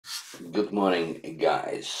Good morning,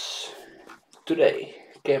 guys. Today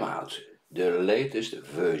came out the latest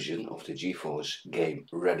version of the GeForce Game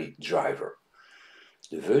Ready driver.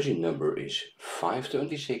 The version number is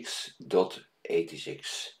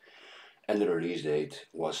 526.86 and the release date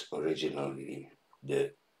was originally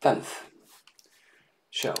the 10th.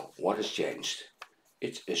 So, what has changed?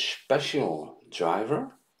 It's a special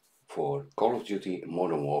driver for Call of Duty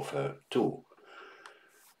Modern Warfare 2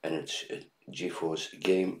 and it's a GeForce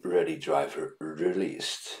Game Ready driver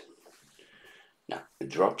released. Now, it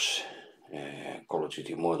drops Call of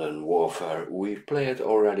Duty Modern Warfare. We played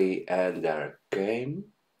already, and there came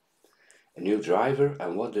a new driver.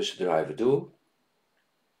 And what does the driver do?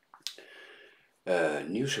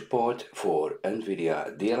 New support for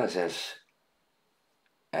NVIDIA DLSS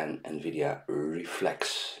and NVIDIA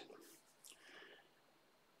Reflex.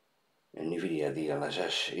 NVIDIA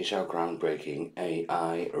DLSS is our groundbreaking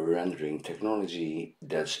AI rendering technology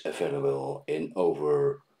that's available in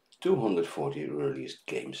over 240 released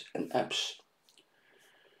games and apps.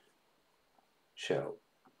 So,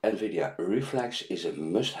 NVIDIA Reflex is a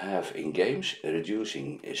must-have in games,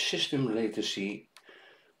 reducing system latency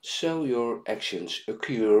so your actions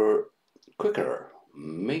occur quicker,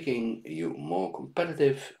 making you more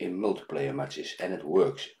competitive in multiplayer matches. And it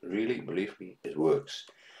works, really, believe me, it works.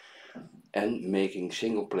 And making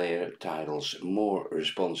single-player titles more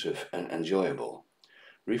responsive and enjoyable.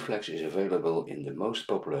 Reflex is available in the most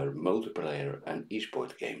popular multiplayer and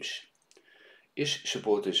esports games. Is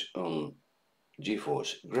supported on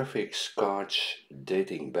GeForce graphics cards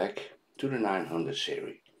dating back to the 900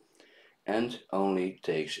 series and only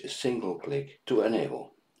takes a single click to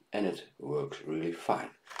enable, and it works really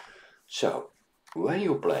fine. So, when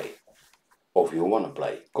you play, or if you want to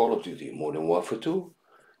play Call of Duty Modern Warfare 2,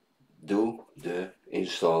 do the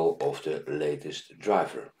install of the latest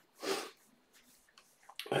driver.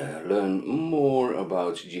 Learn more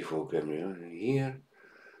about GeForce Camera here,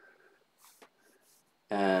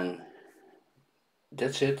 and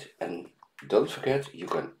that's it. And don't forget, you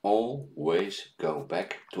can always go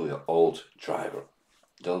back to your old driver.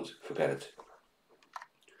 Don't forget it.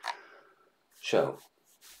 So,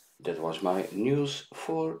 that was my news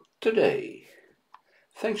for today.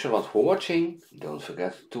 Thanks a lot for watching. Don't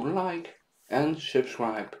forget to like and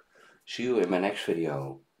subscribe. See you in my next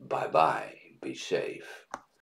video. Bye bye. Be safe.